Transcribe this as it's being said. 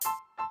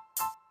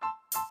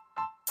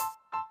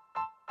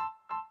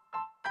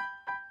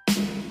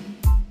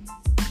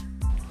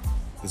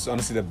This is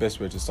honestly the best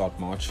way to start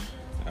March.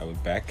 We're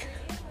back.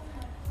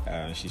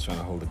 She's trying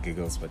to hold the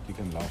giggles, but you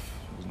can laugh.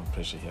 There's no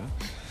pressure here.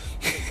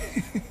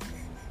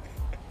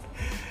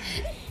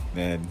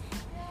 Man,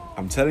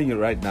 I'm telling you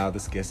right now,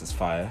 this guest is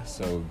fire.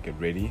 So get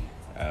ready.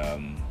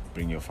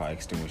 Bring your fire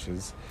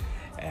extinguishers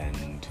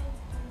and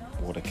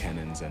water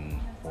cannons and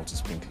water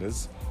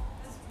sprinklers.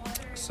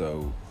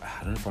 So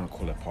I don't know if I want to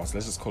call her a pastor.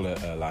 Let's just call her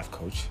a life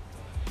coach.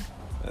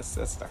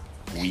 That's like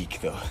weak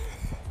though.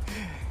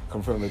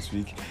 Confirm that's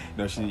weak.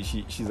 No,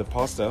 she's a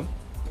pastor.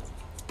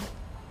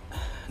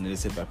 And they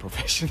said by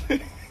profession.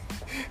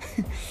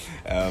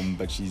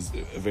 But she's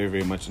very,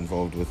 very much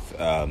involved with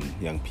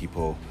young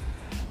people,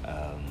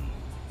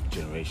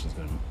 generations.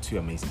 Got two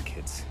amazing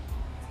kids.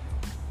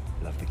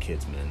 Love the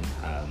kids, man.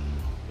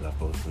 Love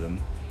both of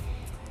them.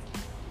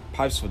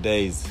 Pipes for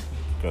days.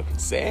 Girl can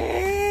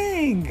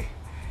sing.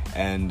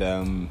 And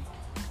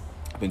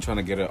I've been trying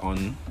to get her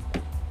on.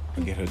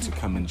 Get her to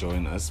come and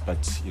join us,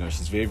 but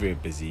she's very, very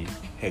busy,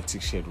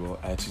 hectic schedule.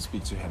 I had to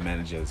speak to her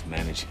manager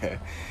to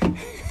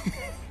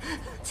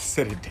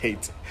set a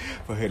date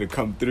for her to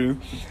come through.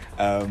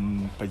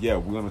 But yeah,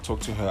 we're going to talk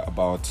to her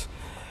about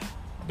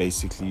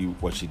basically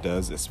what she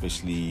does,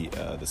 especially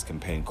this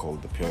campaign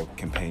called the Pure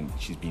Campaign.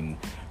 She's been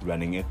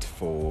running it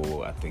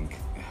for, I think,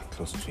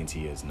 close to 20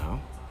 years now.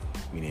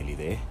 We're nearly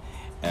there.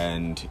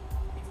 And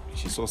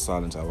she's so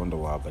silent, I wonder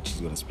why, but she's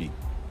going to speak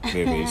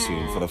very, very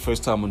soon. For the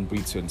first time on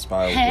Breathe to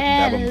Inspire with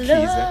Ndaba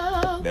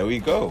Mkhize. There we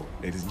go.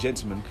 Ladies and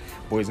gentlemen,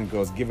 boys and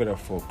girls, give it up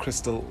for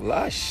Crystal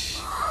Lush.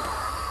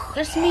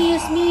 It's me.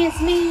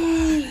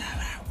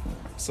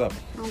 What's up?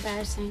 How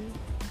embarrassing.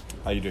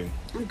 How you doing?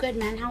 I'm good,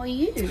 man. How are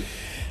you?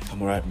 I'm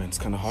alright, man. It's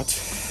kind of hot.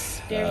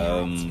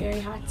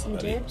 Very hot. Some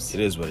dibs. It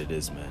is what it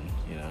is, man.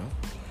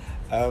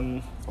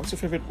 What's your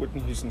favorite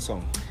Whitney Houston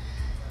song?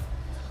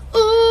 Ooh,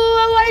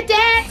 I want to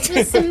dance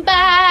with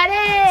somebody.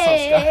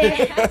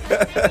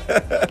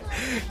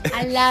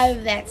 I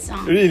love that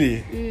song.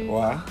 Really?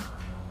 Why?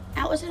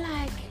 I was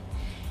like,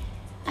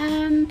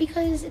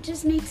 because it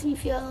just makes me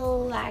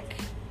feel like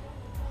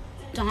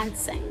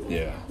dancing.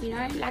 Yeah.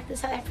 Like the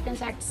South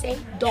Africans like to say,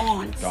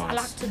 dance. I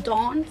like to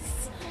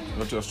dance.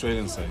 What do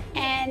Australians say?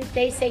 And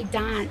they say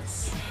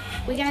dance.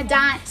 We're gonna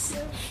dance.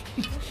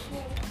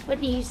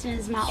 Whitney Houston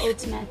is my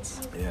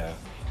ultimate. Yeah.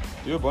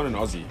 You were born in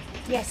Aussie.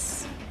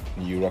 Yes.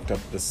 You rocked up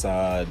this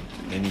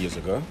many years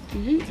ago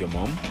with your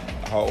mom.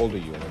 How old were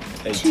you?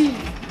 Like 8? 2. You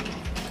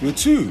were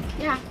 2?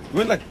 Yeah. You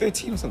went like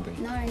 13 or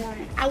something? No.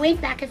 I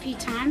went back a few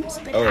times,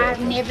 but Oh, I've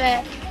okay.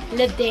 never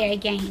lived there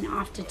again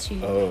after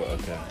 2. Oh,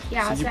 okay.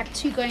 Yeah, So it's like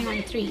 2 going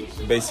on 3.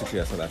 basically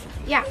a South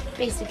African. Yeah,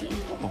 basically.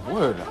 Oh,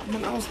 word. I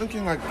mean, I was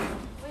thinking like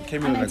you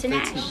came in I'm like 13.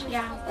 international.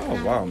 Yeah. Oh,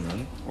 no. wow,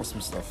 man.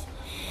 Awesome stuff.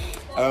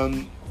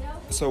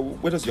 So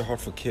where does your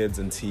heart for kids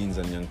and teens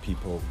and young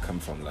people come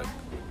from? Like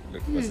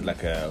was it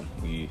like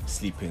we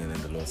sleeping and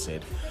then the Lord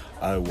said,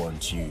 I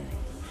want you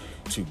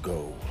to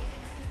go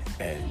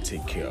and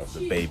take care of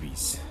the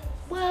babies?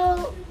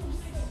 Well,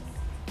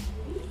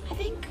 I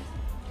think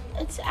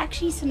it's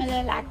actually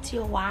similar like to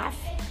your wife.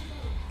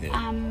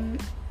 Yeah.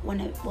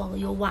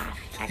 Your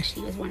wife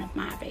actually was one of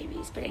my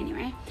babies, but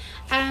anyway.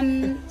 For I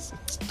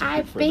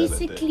another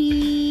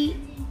basically,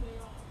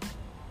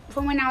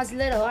 from when I was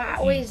little,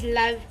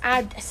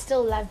 I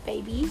still love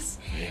babies.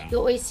 Yeah. You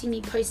always see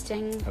me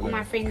posting all Hello.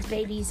 my friends'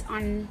 babies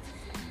online.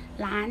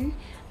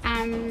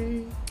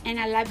 And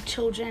I love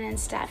children and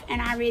stuff.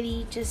 And I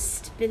really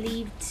just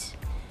believed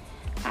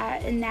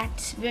in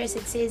that verse.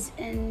 It says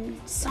in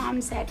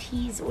Psalms that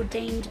He's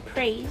ordained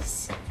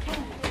praise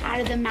out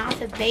of the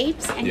mouth of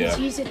babes, and Yeah. He's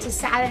used it to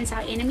silence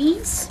our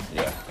enemies.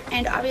 Yeah.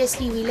 And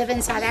obviously we live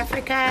in South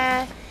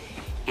Africa,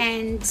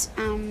 and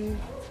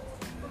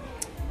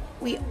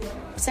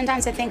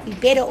sometimes I think we're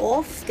better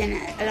off than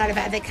a lot of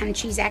other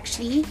countries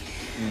actually.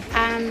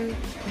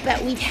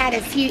 But we've had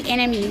a few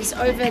enemies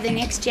over the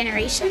next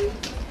generation.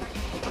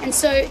 And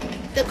so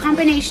the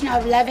combination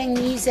of loving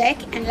music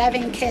and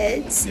loving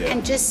kids, Yeah.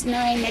 and just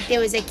knowing that there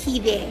was a key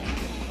there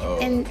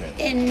Okay.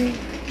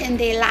 in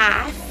their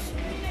life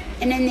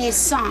and in their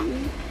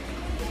song,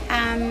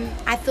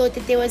 I thought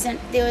that there was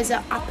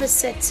an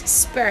opposite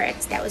spirit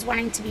that was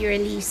wanting to be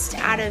released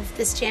out of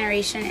this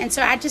generation. And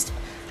so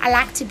I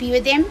like to be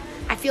with them.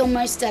 I feel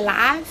most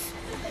alive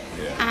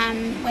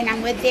when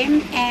I'm with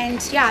them. And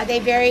yeah,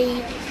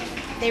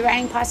 they're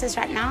running past us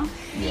right now.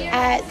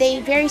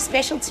 They're very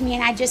special to me,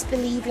 and I just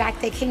believe like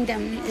the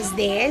kingdom is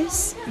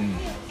theirs.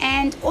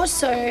 And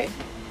also,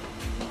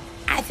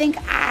 I think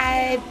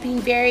I've been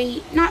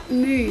very, not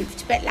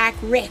moved, but like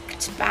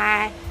wrecked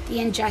by the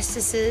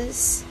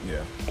injustices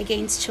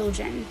against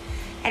children.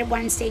 At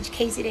one stage,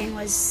 KZN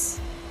was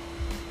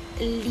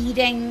a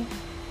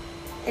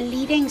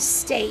leading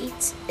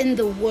state in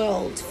the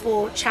world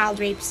for child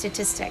rape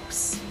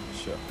statistics.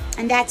 Sure.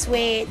 And that's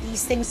where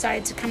these things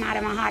started to come out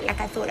of my heart. Like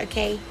I thought,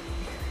 okay,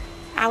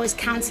 I was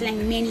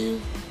counseling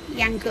many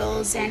young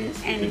girls and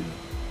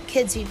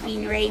kids who've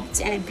been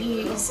raped and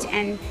abused,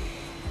 and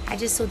I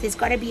just thought there's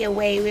got to be a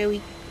way where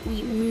we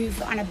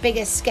move on a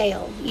bigger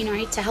scale,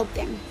 to help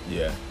them.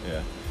 Yeah.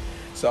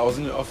 So I was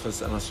in the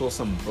office and I saw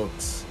some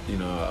books,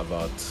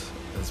 about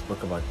this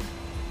book about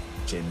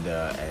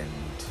gender and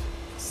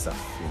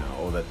stuff,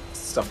 all that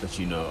stuff that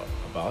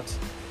about,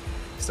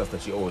 stuff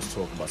that you always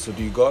talk about. So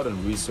do you go out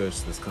and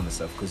research this kind of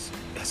stuff? Because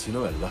yes, you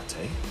know a lot,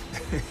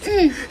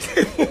 eh?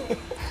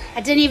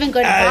 I didn't even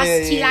go to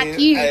varsity like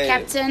you,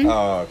 Captain.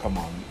 Oh, come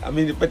on. I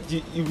mean, but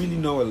you really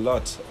know a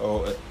lot,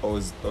 or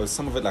is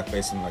some of it like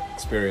based on like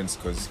experience?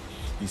 Because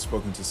you've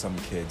spoken to some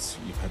kids,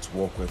 you've had to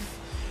walk with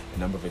a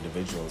number of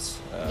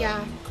individuals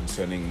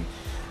concerning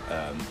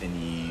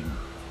any,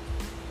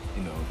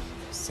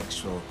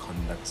 sexual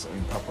conducts,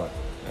 improper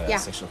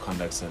sexual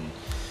conducts and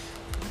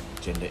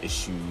gender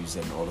issues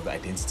and all of the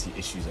identity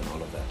issues and all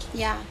of that.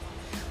 Yeah.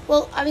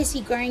 Well,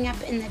 obviously growing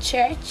up in the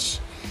church,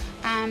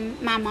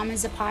 my mom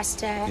is a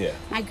pastor. Yeah.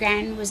 My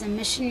gran was a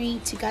missionary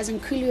to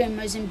Gazankulu in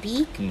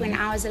Mozambique when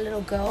I was a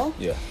little girl.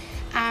 Yeah.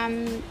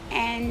 And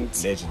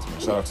legends, man.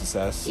 Shout out to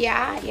SAS.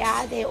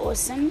 Yeah, they're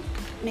awesome.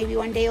 Maybe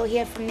one day you'll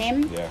hear from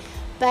them. Yeah.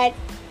 But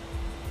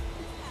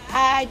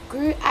I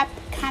grew up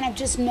kind of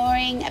just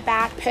knowing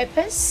about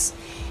purpose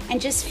and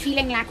just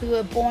feeling like we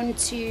were born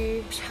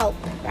to help,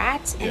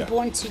 right? And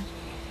born to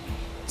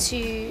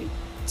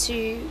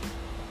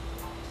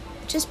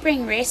just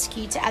bring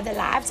rescue to other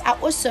lives. I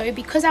also,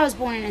 because I was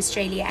born in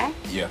Australia,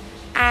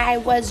 I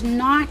was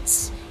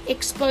not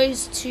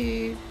exposed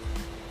to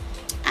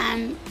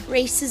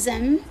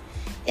racism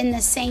in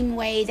the same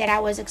way that I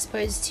was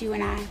exposed to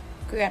when I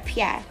grew up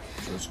here.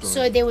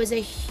 So it was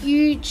a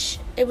huge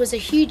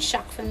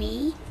shock for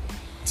me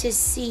to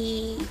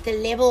see the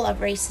level of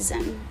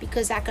racism,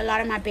 because like a lot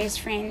of my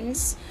best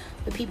friends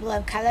were people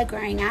of color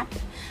growing up.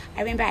 I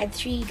remember I had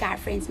 3 guy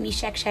friends,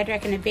 Meshach,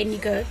 Shadrach, and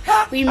Abednego.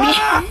 We met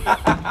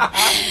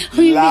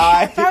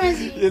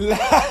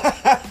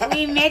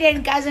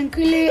in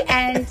Gazankulu,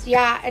 and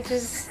it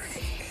was,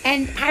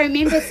 and I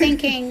remember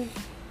thinking,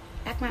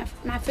 like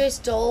my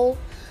first doll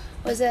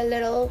was a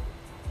little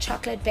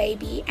chocolate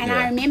baby, and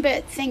I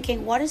remember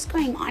thinking, what is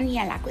going on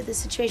here, like with the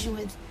situation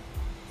with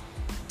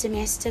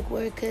domestic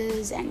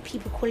workers and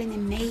people calling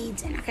them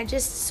maids, and like I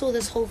just saw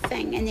this whole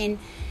thing. And then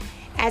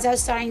as I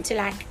was starting to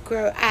like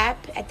grow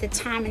up at the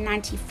time in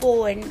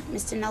 94, and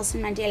Mr.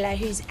 Nelson Mandela,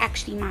 who's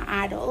actually my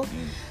idol,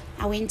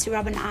 I went to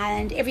Robben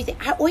Island, everything.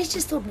 I always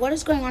just thought, what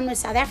is going on with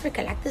South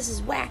Africa? Like, this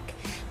is whack,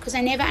 because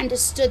I never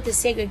understood the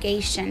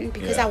segregation,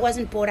 because I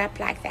wasn't brought up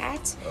like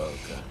that.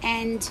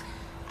 And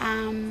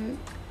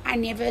I've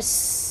never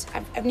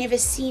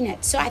seen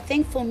it. So I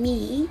think for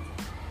me,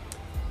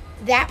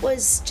 that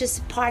was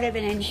just part of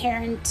an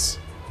inherent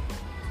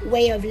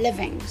way of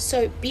living.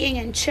 So being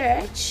in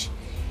church,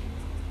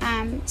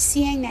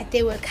 seeing that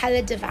there were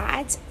color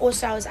divides.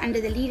 Also, I was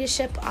under the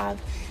leadership of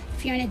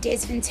Fiona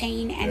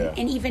Desfontaine,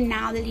 and even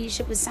now the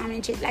leadership with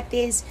Simon Chet. Like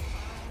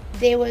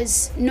there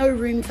was no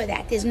room for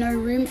that. There's no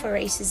room for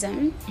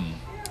racism.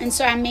 And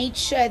so I made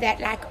sure that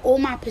like all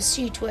my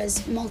pursuit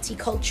was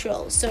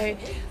multicultural. So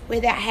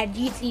whether I had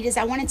youth leaders,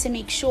 I wanted to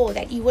make sure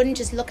that you wouldn't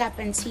just look up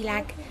and see,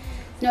 like,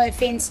 no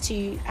offense to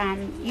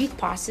youth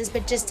pastors,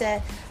 but just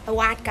a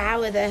white guy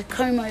with a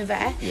comb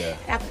over,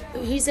 like,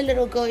 who's a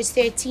little girl who's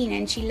 13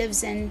 and she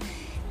lives in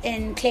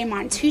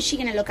Claremont. Who's she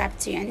going to look up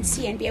to and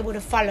see and be able to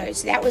follow?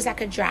 So that was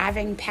like a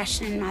driving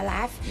passion in my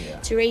life,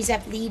 to raise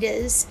up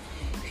leaders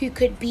who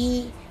could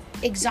be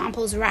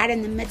examples right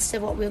in the midst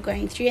of what we were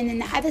going through. And then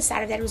the other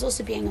side of that was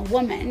also being a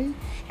woman,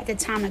 at the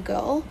time a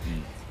girl.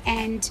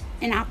 And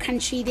in our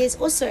country, there's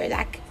also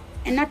like,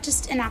 and not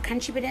just in our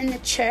country, but in the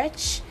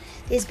church,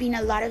 there's been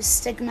a lot of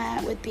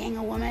stigma with being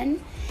a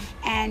woman,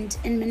 and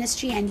in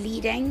ministry and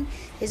leading,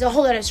 there's a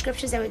whole lot of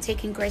scriptures that were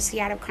taken grossly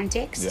out of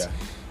context.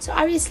 So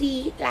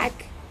obviously,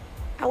 like,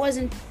 I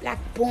wasn't like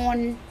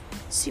born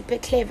super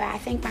clever. I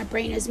think my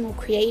brain is more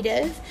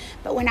creative,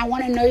 but when I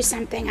want to know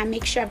something, I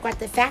make sure I've got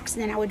the facts,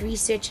 and then I would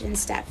research it and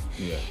stuff.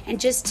 And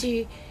just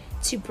to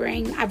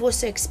bring, I've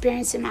also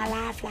experienced in my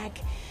life like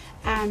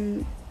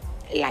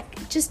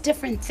just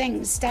different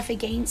things, stuff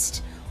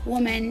against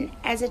women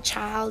as a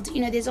child.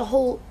 There's a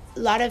whole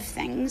lot of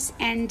things,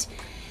 and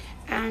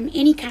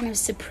any kind of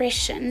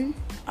suppression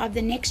of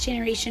the next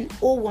generation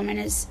or woman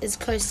is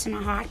close to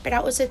my heart. But I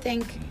also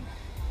think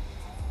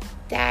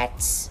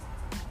that,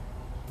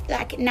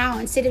 like, now,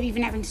 instead of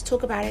even having to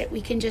talk about it,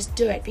 we can just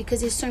do it,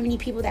 because there's so many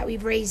people that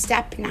we've raised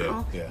up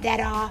now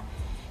that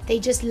they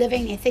just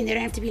living their thing. They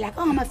don't have to be like,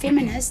 oh, I'm a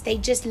feminist. They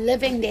just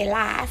living their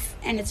life,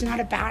 and it's not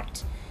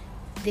about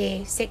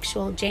their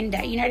sexual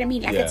gender, you know what I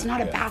mean? Like, it's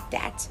not about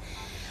that.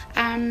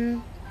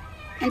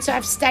 And so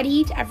I've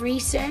studied, I've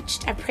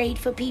researched, I've prayed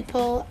for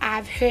people,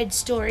 I've heard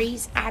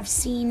stories, I've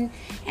seen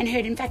and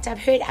heard. In fact, I've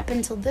heard up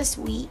until this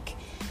week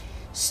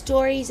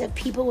stories of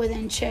people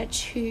within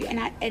church who,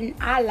 and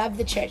I love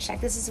the church.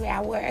 Like, this is where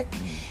I work.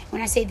 When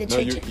I say the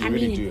church, you I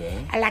really mean, do,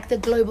 I like the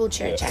global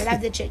church. I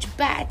love the church,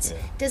 but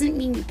doesn't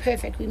mean we're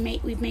perfect. We've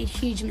made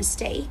huge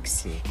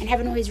mistakes and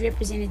haven't always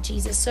represented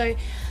Jesus. So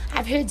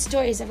I've heard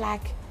stories of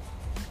like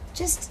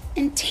just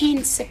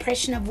intense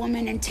suppression of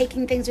women, and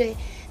taking things where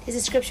there's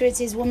a scripture that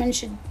says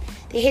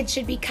their heads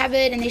should be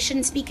covered and they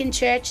shouldn't speak in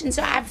church. And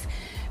so I've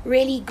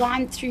really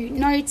gone through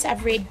notes.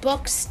 I've read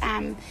books,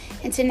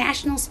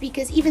 international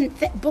speakers, even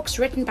books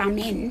written by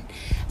men,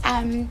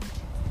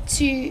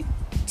 to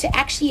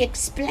actually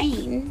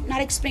explain, not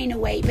explain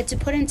away, but to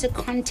put into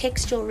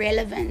contextual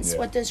relevance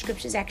what those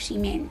scriptures actually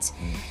meant,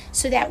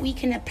 so that we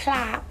can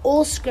apply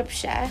all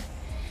scripture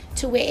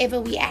to wherever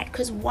we're at.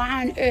 Because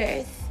why on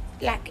earth,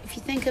 like if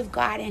you think of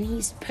God and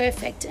he's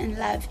perfect in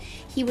love,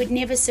 he would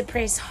never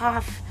suppress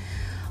half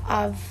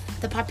of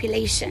the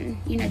population,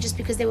 just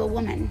because they were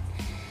women.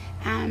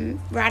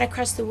 Right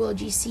across the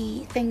world you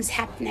see things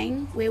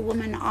happening where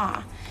women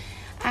are.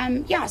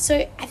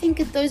 So I think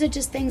those are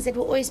just things that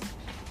were always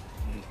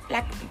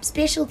like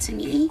special to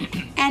me,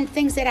 and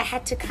things that I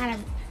had to kind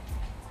of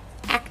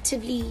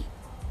actively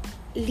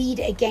lead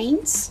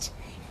against.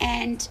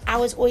 And I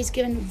was always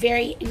given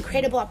very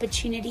incredible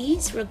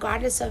opportunities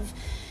regardless of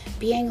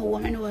being a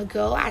woman or a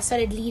girl. I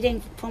started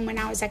leading from when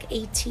I was like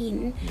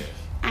 18,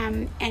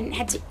 and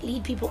had to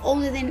lead people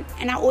older than,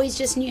 and I always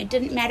just knew it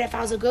didn't matter if I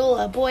was a girl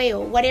or a boy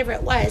or whatever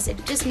it was.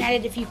 It just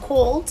mattered if you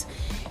called,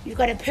 you've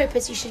got a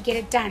purpose, you should get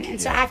it done.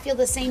 And so I feel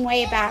the same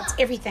way about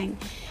everything.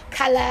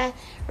 Color,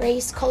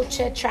 race,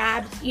 culture,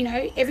 tribe,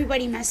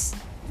 everybody must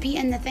be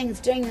in the things,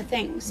 doing the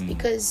things,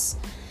 because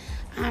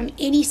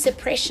any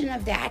suppression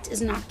of that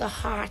is not the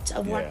heart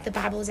of what the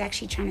Bible is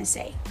actually trying to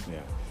say.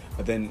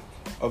 But then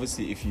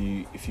obviously if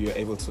you're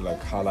able to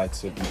like highlight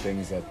certain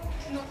things that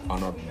are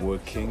not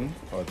working,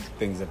 or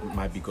things that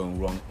might be going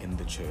wrong in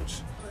the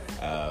church,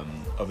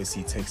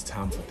 obviously it takes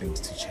time for things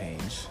to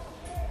change.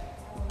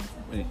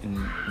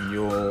 In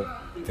your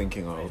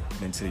thinking or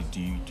mentally,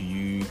 do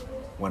you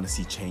want to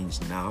see change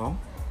now,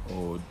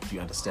 or do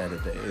you understand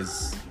that there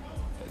is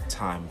a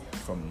time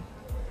from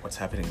what's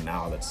happening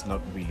now that's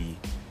not really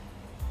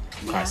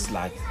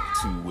Christ-like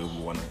to where we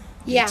want to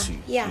get to?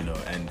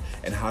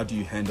 And how do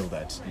you handle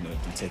that? Do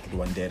you take it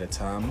one day at a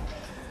time,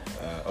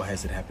 or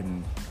has it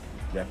happened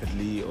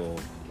rapidly or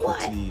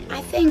quickly?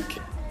 I think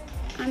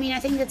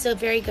that's a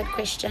very good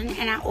question,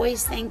 and I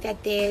always think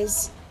that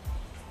there's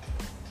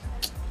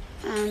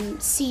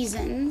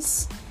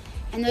seasons,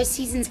 and those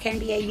seasons can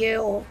be a year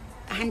or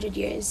 100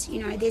 years.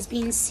 There's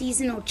been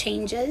seasonal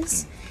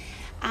changes,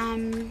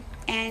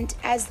 and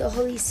as the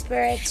Holy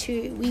Spirit,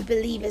 who we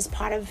believe is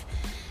part of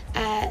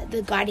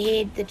the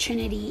Godhead, the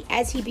Trinity,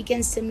 as he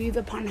begins to move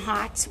upon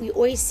hearts, we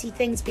always see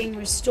things being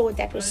restored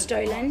that were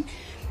stolen.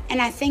 And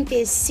I think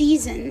there's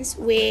seasons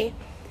where,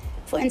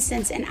 for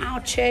instance, in our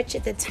church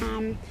at the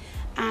time,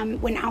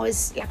 when I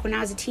was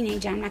a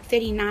teenager, I'm like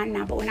 39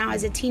 now, but when I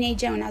was a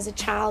teenager, when I was a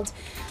child,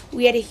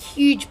 we had a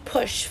huge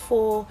push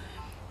for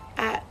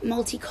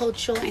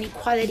multicultural and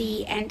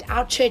equality. And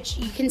our church,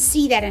 you can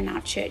see that in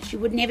our church. You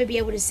would never be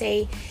able to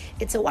say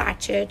it's a white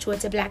church or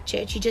it's a black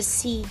church. You just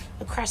see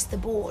across the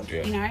board,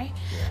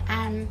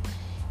 and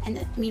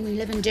we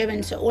live in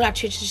Durban, so all our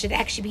churches should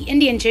actually be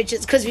Indian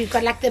churches, because we've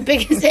got like the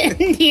biggest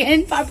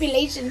Indian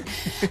population.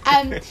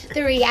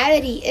 The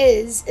reality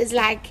is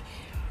like,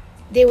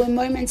 there were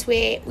moments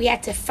where we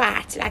had to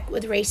fight, like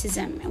with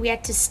racism, and we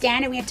had to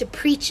stand and we had to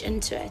preach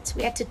into it.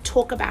 We had to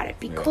talk about it,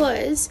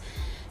 because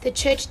the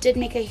church did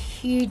make a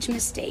huge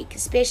mistake,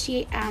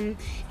 especially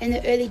in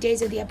the early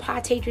days of the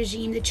apartheid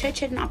regime. The church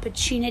had an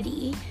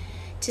opportunity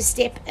to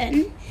step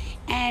in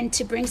and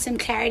to bring some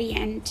clarity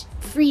and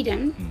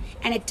freedom,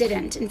 and it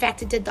didn't. In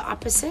fact, it did the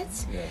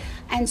opposite.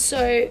 And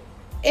so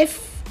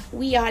if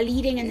we are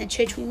leading in the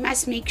church, we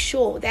must make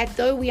sure that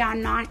though we are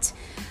not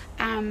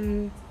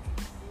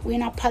we're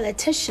not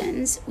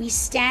politicians, we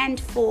stand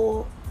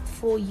for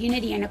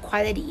unity and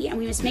equality, and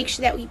we must make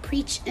sure that we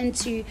preach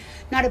into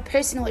not a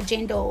personal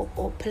agenda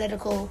or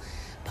political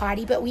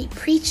party, but we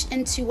preach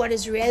into what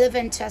is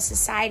relevant to our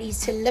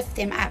societies to lift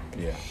them up.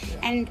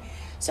 And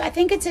so I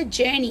think it's a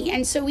journey.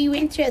 And so we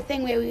went through a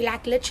thing where we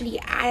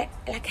I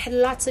had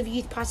lots of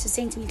youth pastors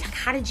saying to me, like,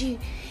 how did you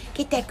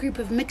get that group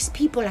of mixed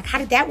people? Like, how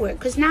did that work?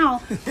 Because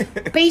now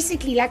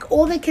basically like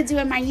all the kids who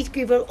are in my youth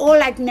group are all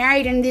like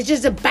married, and there's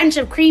just a bunch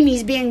of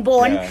creamies being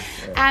born.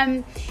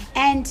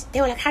 And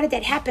they were like, how did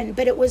that happen?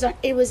 But it was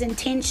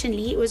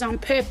intentionally, it was on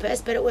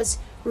purpose, but it was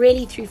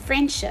really through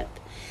friendship.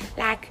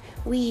 Like,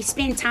 we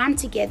spent time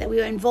together, we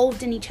were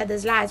involved in each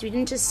other's lives. We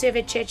didn't just serve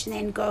at church and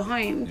then go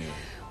home.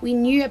 We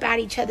knew about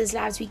each other's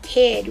lives, we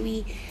cared,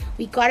 we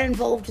got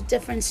involved with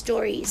different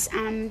stories,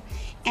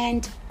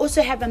 and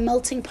also have a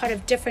melting pot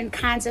of different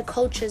kinds of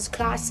cultures,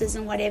 classes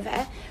and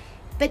whatever.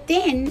 But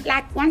then,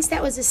 like, once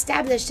that was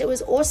established, it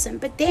was awesome.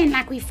 But then,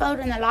 like, we felt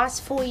in the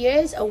last 4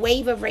 years a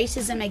wave of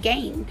racism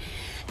again.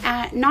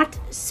 Not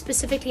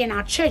specifically in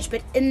our church,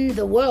 but in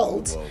the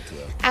world.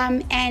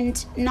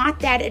 And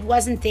not that it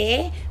wasn't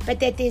there, but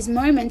that there's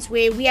moments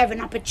where we have an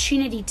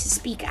opportunity to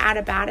speak out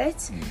about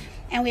it,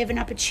 and we have an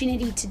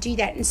opportunity to do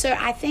that. And so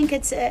I think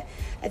it's a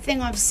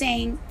thing of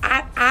saying,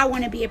 I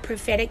want to be a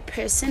prophetic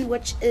person,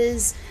 which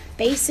is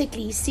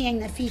basically seeing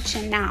the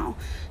future now.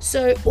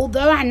 So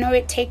although I know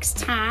it takes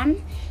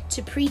time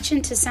to preach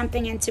into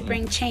something and to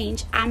bring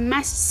change, I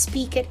must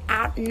speak it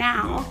out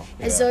now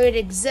as though it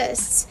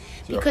exists,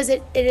 because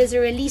it is a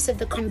release of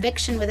the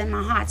conviction within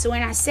my heart. So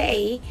when I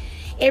say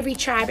every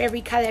tribe,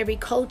 every color, every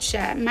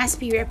culture must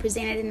be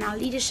represented in our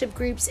leadership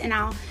groups, in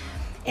our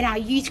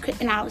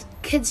youth, in our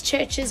kids'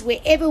 churches,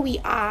 wherever we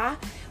are.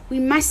 We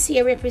must see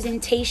a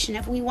representation.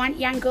 If we want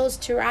young girls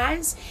to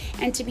rise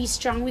and to be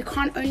strong, we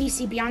can't only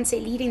see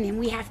Beyonce leading them.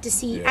 We have to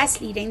see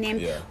us leading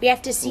them. We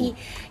have to see,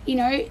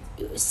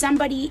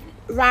 somebody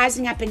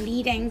rising up and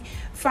leading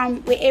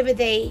from wherever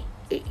they,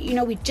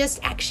 we just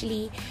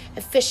actually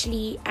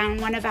officially,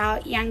 one of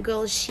our young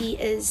girls, she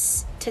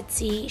is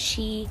Titsi.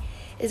 She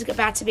is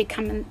about to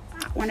become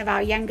one of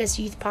our youngest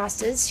youth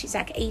pastors. She's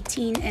like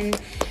 18 and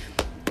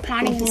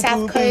planting in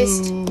South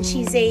Coast.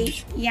 She's a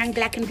young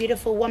black and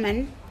beautiful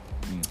woman.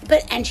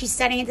 And she's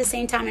studying at the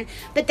same time.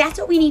 But that's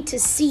what we need to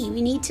see.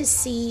 We need to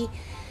see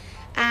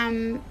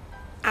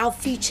our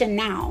future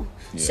now.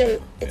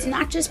 So it's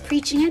not just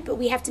preaching it, but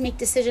we have to make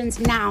decisions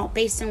now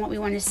based on what we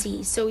want to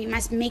see. So we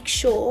must make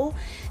sure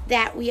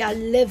that we are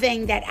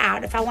living that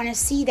out. If I want to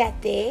see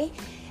that there,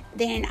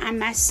 then I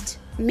must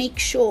make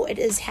sure it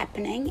is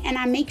happening. And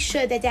I make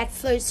sure that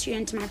flows through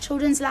into my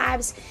children's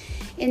lives,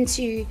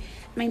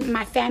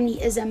 my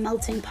family is a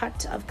melting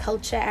pot of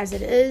culture as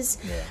it is.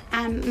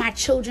 My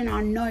children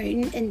are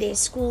known in their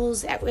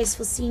schools at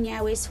Westville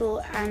Senior,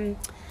 Westville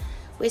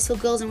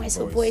Girls and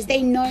Westville Boys.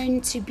 They're known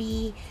to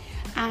be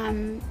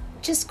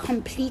just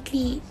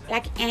completely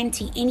like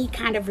anti any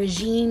kind of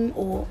regime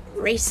or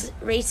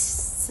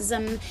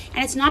racism.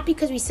 And it's not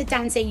because we sit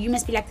down and say, you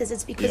must be like this.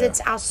 It's because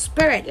it's our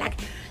spirit.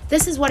 Like,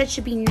 this is what it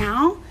should be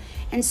now.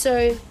 And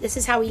so this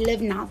is how we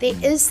live now. There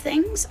is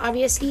things,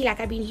 obviously,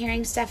 like I've been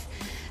hearing stuff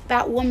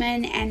about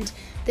women and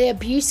the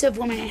abuse of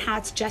women and how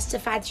it's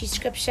justified through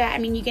scripture. I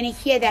mean, you're going to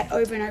hear that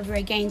over and over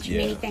again through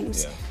many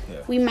things.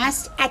 We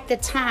must, at the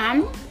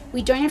time,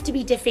 we don't have to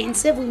be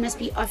defensive, we must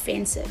be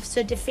offensive.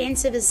 So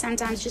defensive is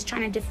sometimes just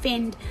trying to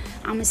defend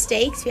our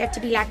mistakes. We have to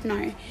be like,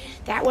 no,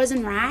 that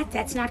wasn't right,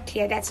 that's not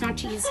clear, that's not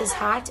Jesus'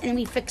 heart, and then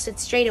we fix it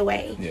straight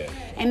away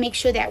and make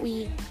sure that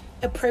we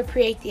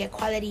appropriate the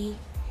equality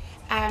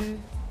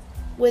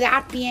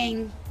without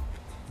being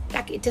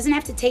like, it doesn't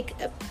have to take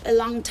a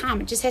long time.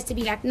 It just has to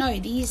be like, no,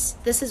 this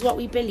is what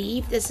we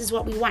believe, this is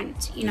what we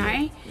want,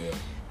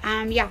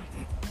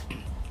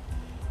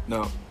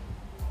 Now,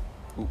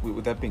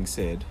 with that being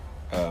said,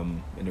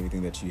 and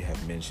everything that you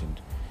have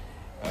mentioned,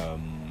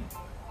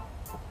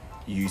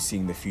 you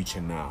seeing the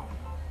future now,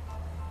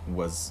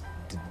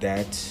 did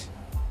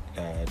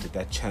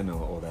that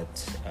channel or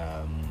that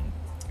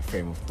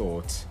frame of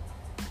thought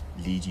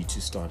lead you to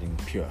starting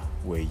Pure,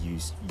 where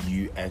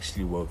you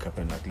actually woke up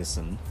and like,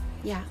 listen,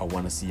 I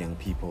want to see young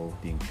people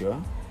being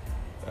pure,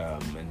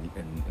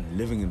 and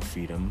living in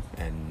freedom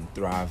and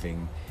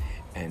thriving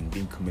and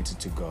being committed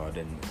to God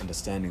and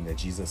understanding that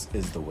Jesus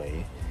is the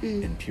way,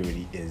 and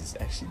purity is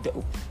actually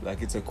dope.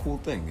 Like, it's a cool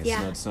thing.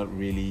 It's not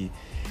really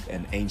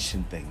an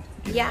ancient thing.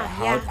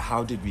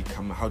 How did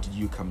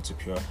you come to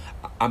Pure?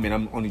 I mean,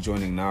 I'm only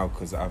joining now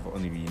because I've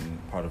only been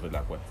part of it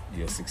like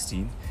year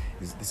 16.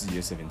 This is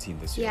year 17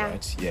 this year,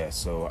 right? Yeah.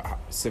 So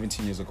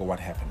 17 years ago, what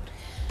happened?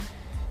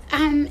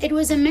 It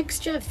was a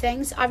mixture of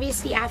things.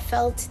 Obviously, I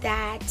felt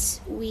that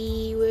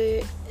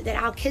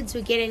our kids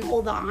were getting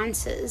all the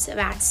answers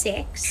about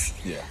sex.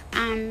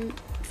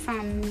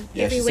 From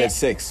everywhere. She said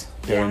sex.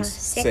 Parents,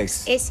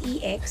 sex.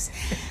 S-E-X.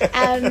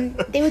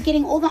 They were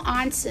getting all the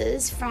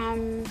answers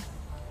from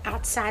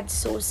outside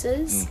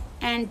sources,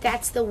 and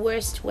that's the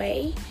worst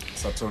way.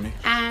 Satoni.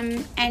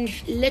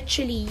 And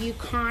literally, you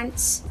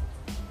can't.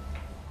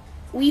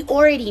 We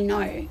already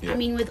know. I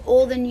mean, with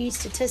all the new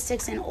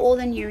statistics and all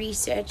the new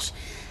research,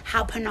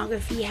 how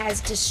pornography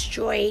has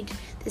destroyed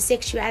the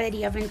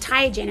sexuality of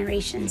entire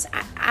generations.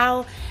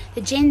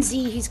 The Gen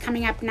Z who's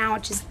coming up now,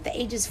 which is the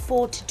ages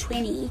 4 to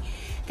 20,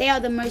 they are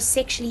the most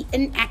sexually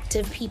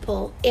inactive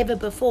people ever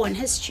before in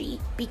history,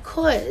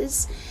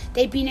 because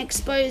they've been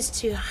exposed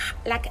to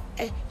like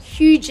a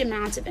huge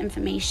amount of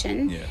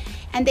information,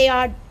 and they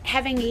are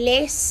having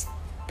less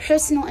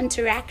personal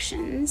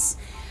interactions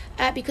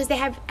because they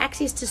have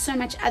access to so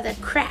much other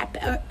crap,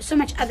 so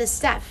much other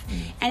stuff,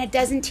 and it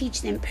doesn't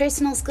teach them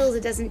personal skills,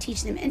 it doesn't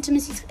teach them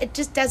intimacy, it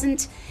just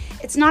doesn't,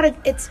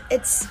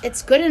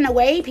 it's good in a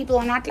way. People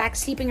are not like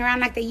sleeping around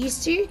like they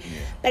used to,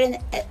 but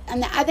on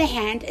the other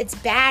hand, it's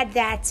bad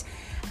that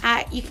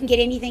you can get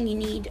anything you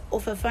need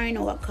off a phone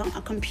or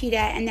a computer,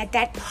 and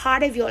that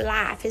part of your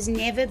life has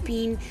never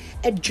been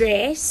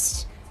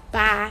addressed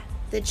by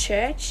the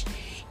church.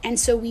 And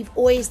so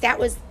that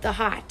was the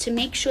heart, to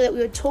make sure that we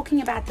were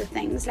talking about the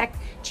things. Like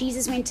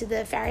Jesus went to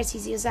the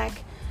Pharisees, he was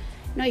like,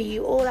 no,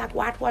 you all like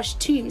whitewashed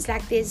tombs.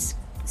 Like, there's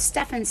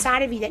stuff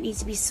inside of you that needs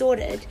to be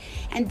sorted.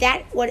 And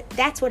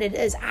that's what it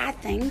is. I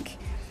think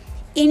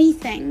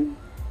anything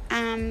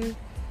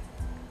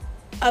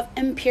of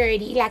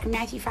impurity, like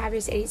Matthew 5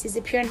 verse 8, it says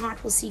the pure in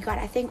heart will see God.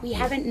 I think we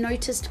haven't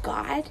noticed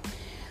God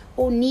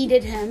or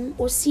needed him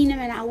or seen him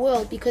in our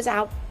world because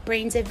our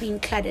brains have been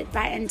cluttered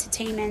by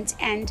entertainment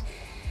and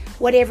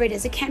whatever it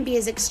is. It can be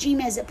as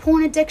extreme as a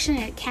porn addiction.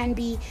 It can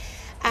be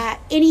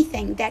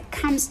anything that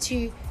comes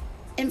to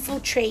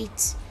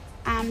infiltrate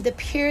the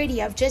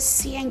purity of just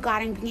seeing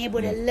God and being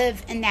able to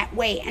live in that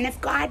way. And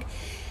if God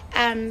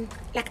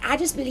like, I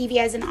just believe he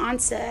has an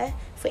answer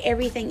for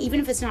everything, even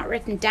if it's not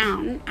written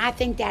down. I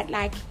think that,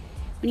 like,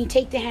 when you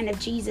take the hand of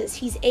Jesus,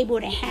 he's able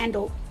to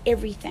handle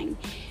everything,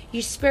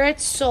 your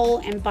spirit, soul,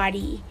 and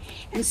body.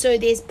 And so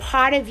there's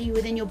part of you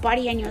within your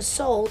body and your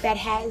soul that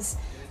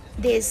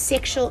there's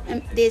sexual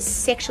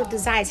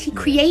desires. He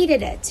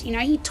created it. You know,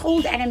 he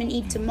told Adam and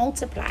Eve to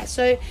multiply.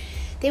 So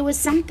there was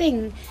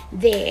something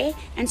there,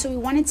 and so we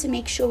wanted to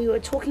make sure we were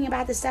talking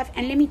about this stuff.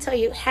 And let me tell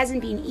you, it hasn't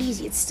been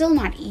easy. It's still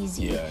not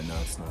easy. Yeah, no,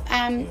 it's not.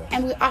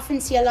 And we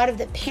often see a lot of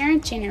the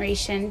parent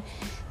generation,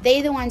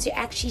 they're the ones who are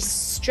actually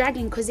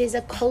struggling because there's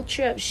a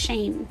culture of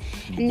shame.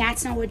 And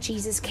that's not what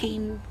Jesus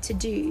came to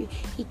do.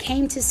 He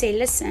came to say,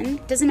 listen,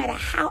 it doesn't matter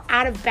how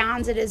out of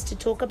bounds it is to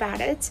talk about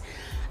it.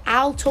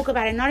 I'll talk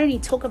about it, not only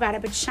talk about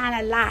it, but shine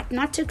a light,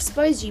 not to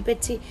expose you,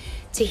 but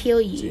to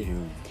heal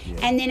you.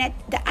 And then at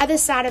the other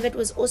side of it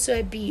was also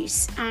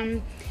abuse.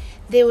 I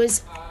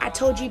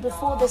told you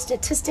before, the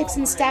statistics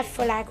and stuff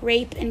for like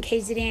rape in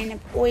KZN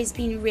have always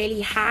been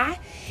really high.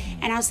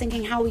 And I was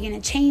thinking, how are we going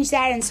to change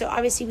that? And so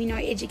obviously we know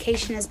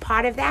education is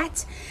part of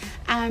that.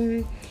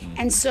 And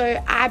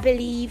so I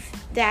believe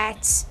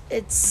that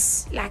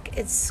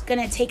it's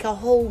going to take a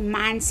whole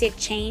mindset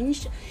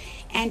change.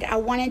 And I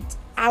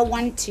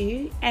want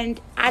to, and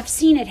I've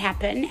seen it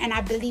happen, and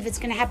I believe it's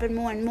going to happen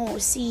more and more.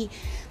 See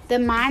the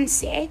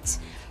mindset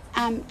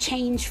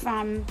change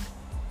from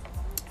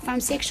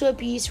sexual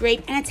abuse,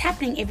 rape, and it's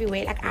happening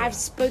everywhere. Like, I've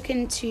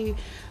spoken to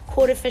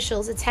court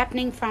officials. It's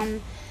happening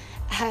from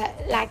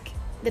like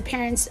the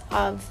parents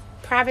of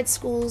private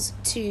schools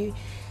to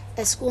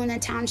a school in a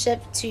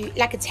township to,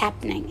 like, it's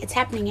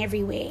happening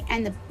everywhere.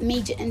 And the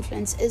major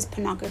influence is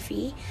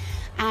pornography.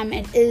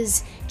 It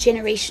is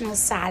generational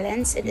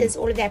silence. It is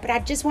all of that. But I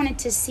just wanted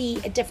to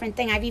see a different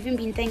thing. I've even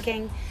been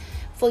thinking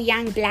for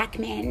young black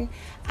men,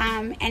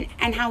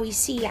 and how we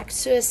see like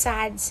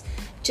suicides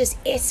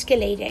just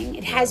escalating.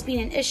 It has been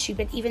an issue,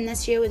 but even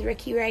this year with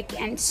Ricky Rick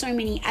and so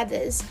many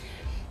others,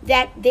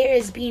 that there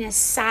has been a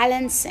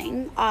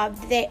silencing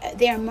of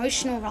their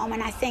emotional realm.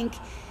 And I think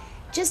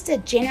just a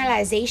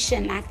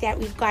generalization like that,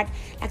 we've got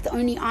like the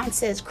only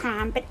answer is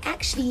crime, but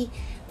actually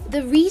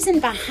the reason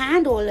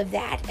behind all of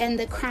that and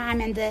the crime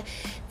and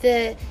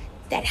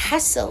that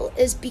hustle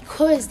is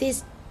because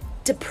there's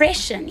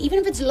depression, even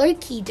if it's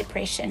low-key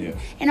depression,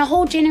 in a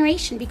whole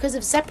generation, because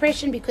of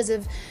suppression, because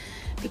of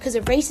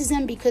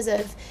racism, because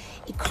of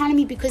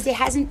economy, because there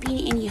hasn't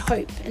been any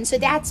hope. And so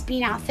that's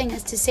been our thing,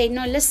 is to say,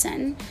 no,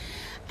 listen,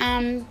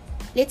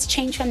 let's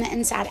change from the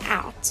inside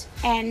out.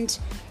 And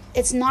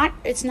it's not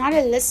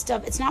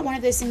one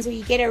of those things where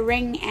you get a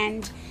ring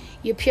and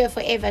you're pure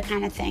forever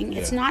kind of thing.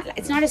 It's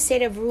not a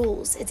set of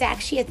rules. It's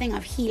actually a thing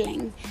of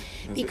healing.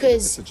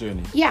 Because it's a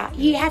journey.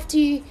 You have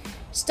to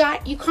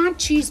start. You can't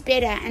choose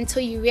better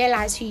until you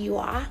realize who you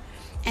are,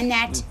 and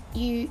that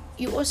you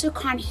also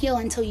can't heal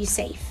until you're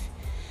safe.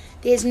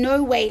 There's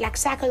no way, like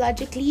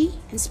psychologically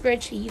and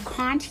spiritually, you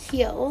can't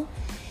heal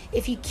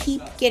if you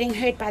keep getting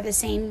hurt by the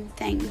same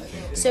thing.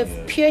 So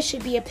pure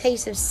should be a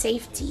place of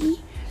safety,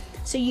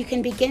 so you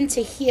can begin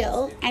to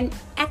heal and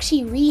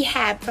actually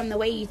rehab from the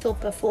way you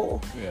thought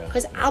before.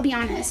 Because I'll be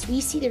honest,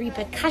 we see the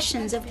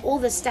repercussions of all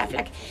this stuff.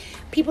 Like,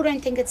 people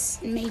don't think it's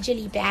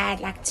majorly bad,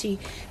 like to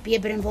be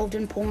a bit involved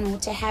in porn, or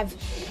to have,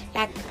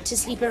 like, to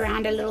sleep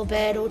around a little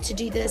bit, or to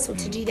do this or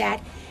to do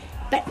that.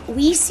 But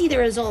we see the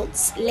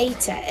results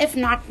later. If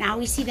not now,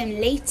 we see them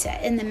later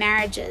in the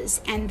marriages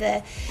and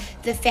the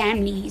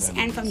families.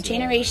 And from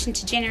generation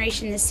to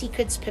generation, the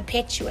secrets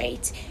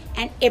perpetuate,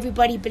 and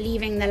everybody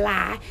believing the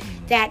lie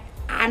that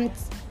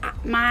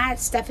my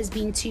stuff has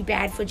been too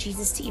bad for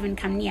Jesus to even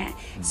come near.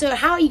 So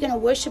how are you going to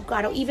worship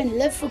God, or even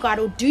live for God,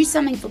 or do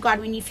something for God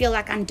when you feel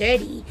like I'm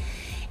dirty?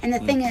 And the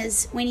thing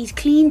is, when he's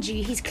cleaned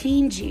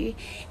you,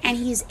 and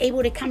he's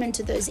able to come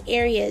into those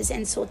areas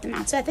and sort them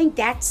out. So I think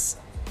that's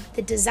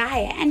the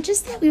desire, and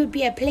just that we would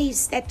be a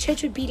place, that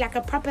church would be like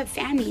a proper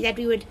family, that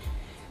we would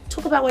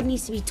talk about what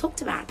needs to be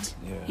talked about.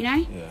 You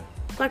know,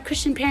 got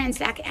Christian parents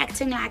like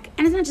acting like,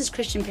 and it's not just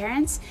Christian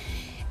parents,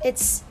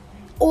 it's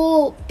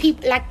all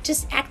people like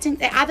just acting.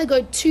 They either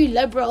go too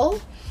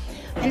liberal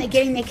and they're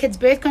getting their kids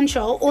birth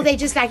control, or they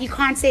just like, you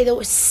can't say the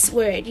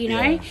word, you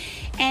know,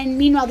 and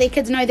meanwhile their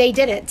kids know they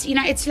did it. You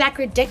know, it's like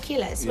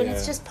ridiculous when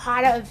it's just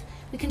part of.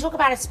 We can talk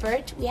about a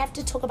spirit. We have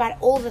to talk about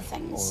all the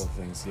things.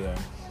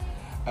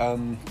 I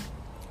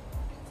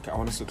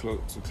want us to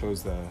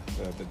close the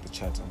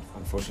chat.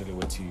 Unfortunately,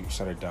 we're to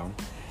shut it down.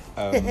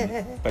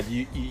 But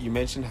you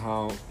mentioned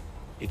how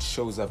it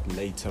shows up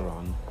later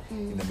on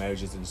in the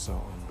marriages and so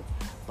on.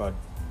 But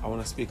I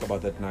want to speak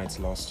about that night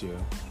last year.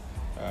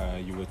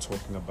 You were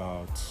talking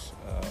about,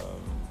 I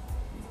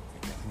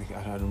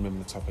don't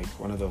remember the topic,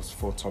 one of those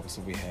 4 topics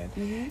that we had.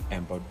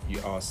 But you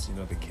asked,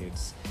 the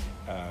kids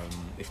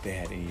if they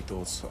had any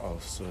thoughts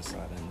of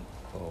suicide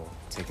or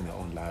taking their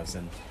own lives,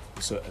 and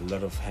so a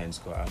lot of hands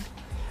go up.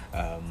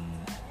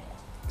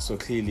 So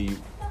clearly,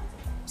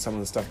 some of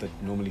the stuff that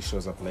normally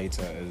shows up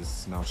later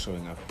is now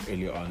showing up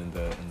earlier on in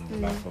the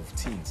life of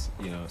teens.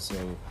 So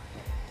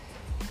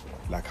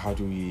like, how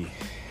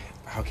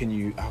can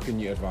you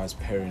advise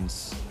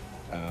parents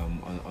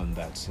on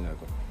that. You know,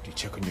 do you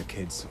check on your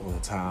kids all the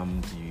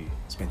time? Do you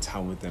spend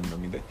time with them? I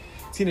mean, the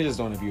teenagers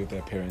don't want to be with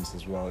their parents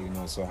as well, you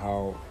know. So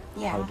how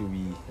do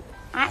we?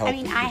 I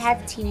mean, I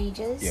have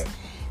teenagers,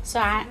 so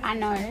I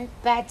know,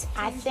 but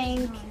I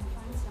think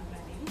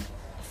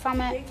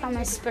from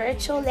a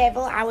spiritual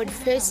level, I would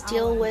first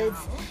deal with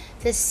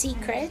the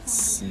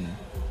secrets.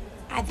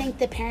 I think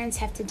the parents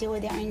have to deal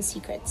with their own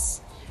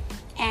secrets,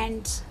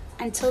 and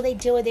until they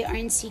deal with their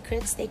own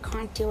secrets, they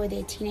can't deal with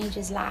their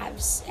teenagers'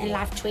 lives and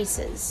life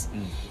choices,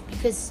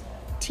 because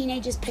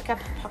teenagers pick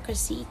up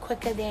hypocrisy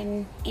quicker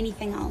than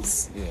anything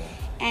else.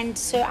 And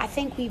so I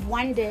think we've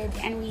wondered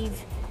and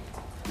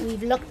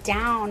we've looked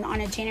down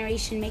on a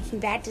generation making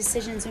bad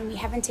decisions when we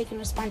haven't taken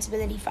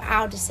responsibility for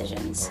our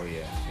decisions.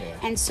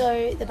 And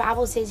so the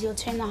Bible says you'll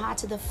turn the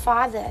heart of the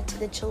father to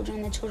the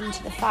children, the children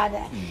to the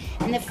father.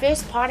 And the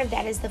first part of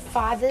that is the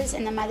fathers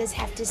and the mothers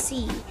have to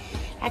see.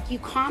 Like, you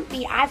can't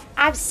be,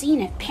 I've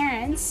seen it,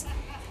 parents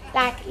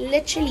like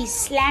literally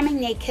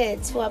slamming their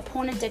kids for a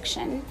porn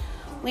addiction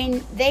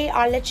when they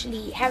are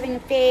literally having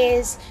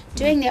affairs,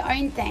 doing their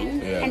own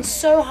thing, and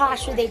so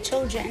harsh with their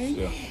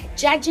children,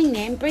 judging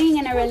them, bringing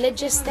in a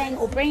religious thing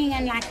or bringing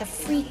in like a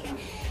freak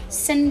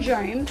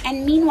syndrome.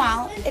 And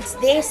meanwhile, it's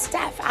their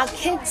stuff. Our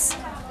kids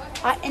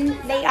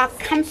they are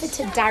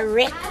comforted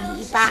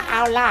directly by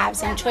our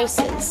lives and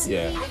choices.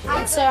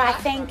 And so I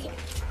think,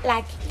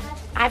 like,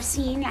 I've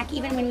seen, like,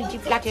 even when we do,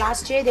 like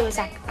last year, there was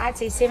like, I'd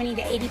say 70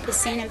 to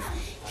 80% of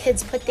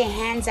kids put their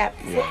hands up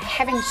for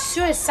having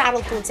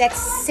suicidal thoughts. That's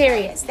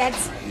serious.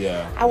 That's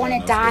I want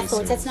to die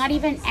thoughts. That's not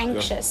even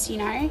anxious, you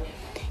know.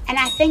 And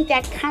I think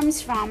that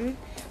comes from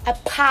a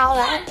pile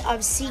up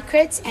of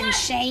secrets and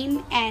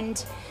shame,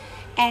 and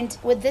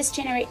with this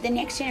the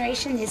next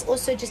generation, there's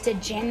also just a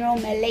general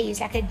malaise,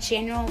 like a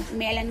general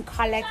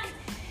melancholic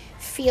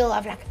feel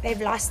of like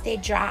they've lost their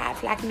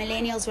drive. Like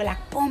millennials were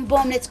like, boom,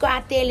 boom, let's go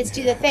out there, let's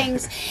do the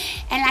things.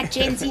 And like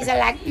Gen Zs are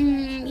like,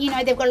 you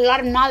know, they've got a lot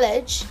of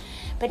knowledge,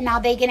 but now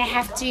they're going to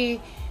have to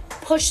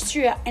push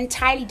through an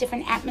entirely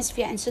different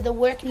atmosphere. And so the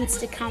work needs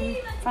to come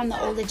from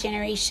the older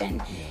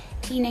generation.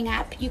 Cleaning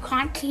up. You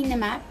can't clean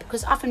them up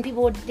because often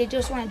they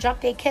just want to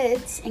drop their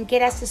kids and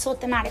get us to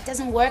sort them out. It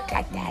doesn't work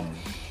like that,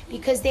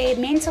 because their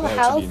mental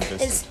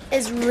health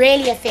is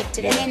really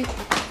affected. And then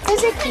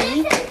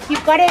physically,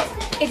 you've got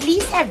to at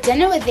least have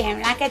dinner with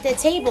them, like at the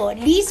table, at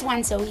least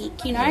once a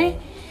week, you know.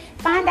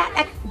 Find out,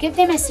 like, give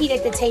them a seat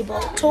at the table,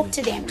 talk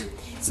to them.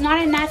 It's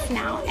not enough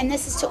now, and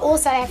this is to all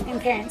South African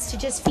parents, to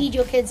just feed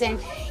your kids and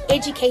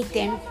educate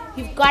them.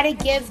 You've got to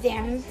give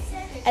them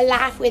a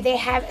life where they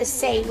have a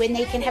say, when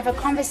they can have a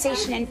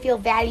conversation and feel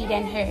valued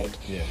and heard.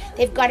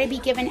 They've got to be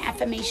given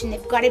affirmation.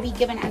 They've got to be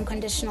given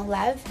unconditional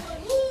love.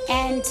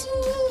 And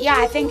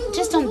I think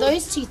just on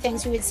those two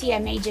things we would see a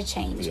major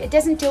change. It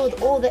doesn't deal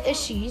with all the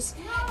issues,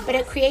 but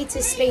it creates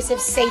a space of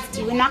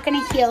safety. We're not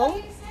going to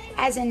heal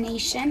as a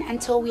nation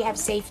until we have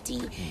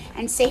safety.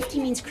 And safety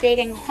means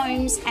creating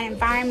homes and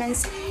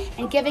environments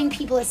and giving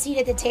people a seat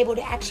at the table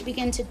to actually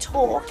begin to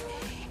talk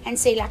and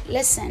say, like,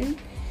 listen,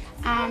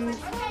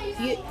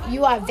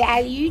 you are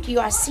valued, you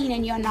are seen,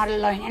 and you're not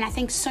alone. And I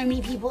think so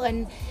many people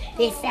and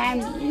their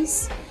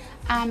families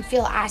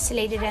feel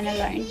isolated and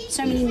alone.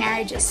 So many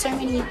marriages,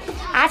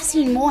 I've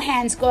seen more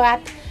hands go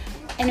up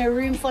in a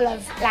room full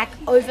of like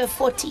over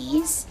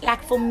 40s,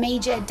 like for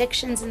major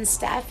addictions and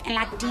stuff, and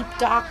like deep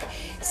dark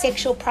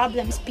sexual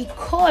problems,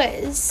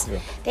 because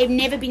they've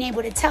never been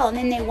able to tell, and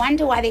then they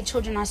wonder why their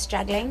children are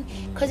struggling,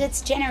 because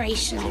it's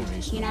generational,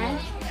 you know.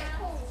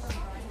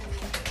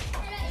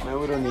 No,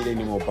 we don't need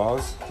any more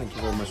bars. Thank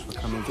you very much for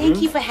coming through.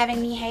 Thank you for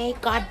having me. Hey,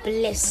 God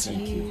bless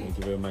you. Thank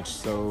you very much.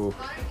 So,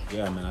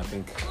 man, I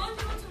think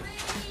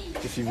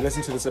if you've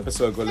listened to this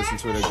episode, go listen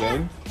to it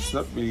again. It's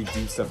not really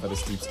deep stuff, but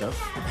it's deep stuff.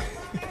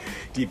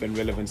 Deep and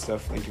relevant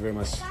stuff. Thank you very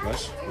much,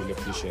 Lush. Really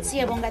appreciate it.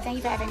 Siyabonga, thank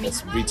you for having me.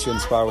 Let's Breathe to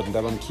Inspire with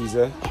Ndaba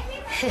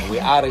Mkhize.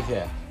 We're out of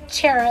here.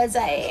 Cheers.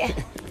 Thank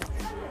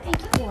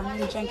you. I'm going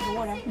to drink the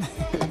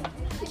water.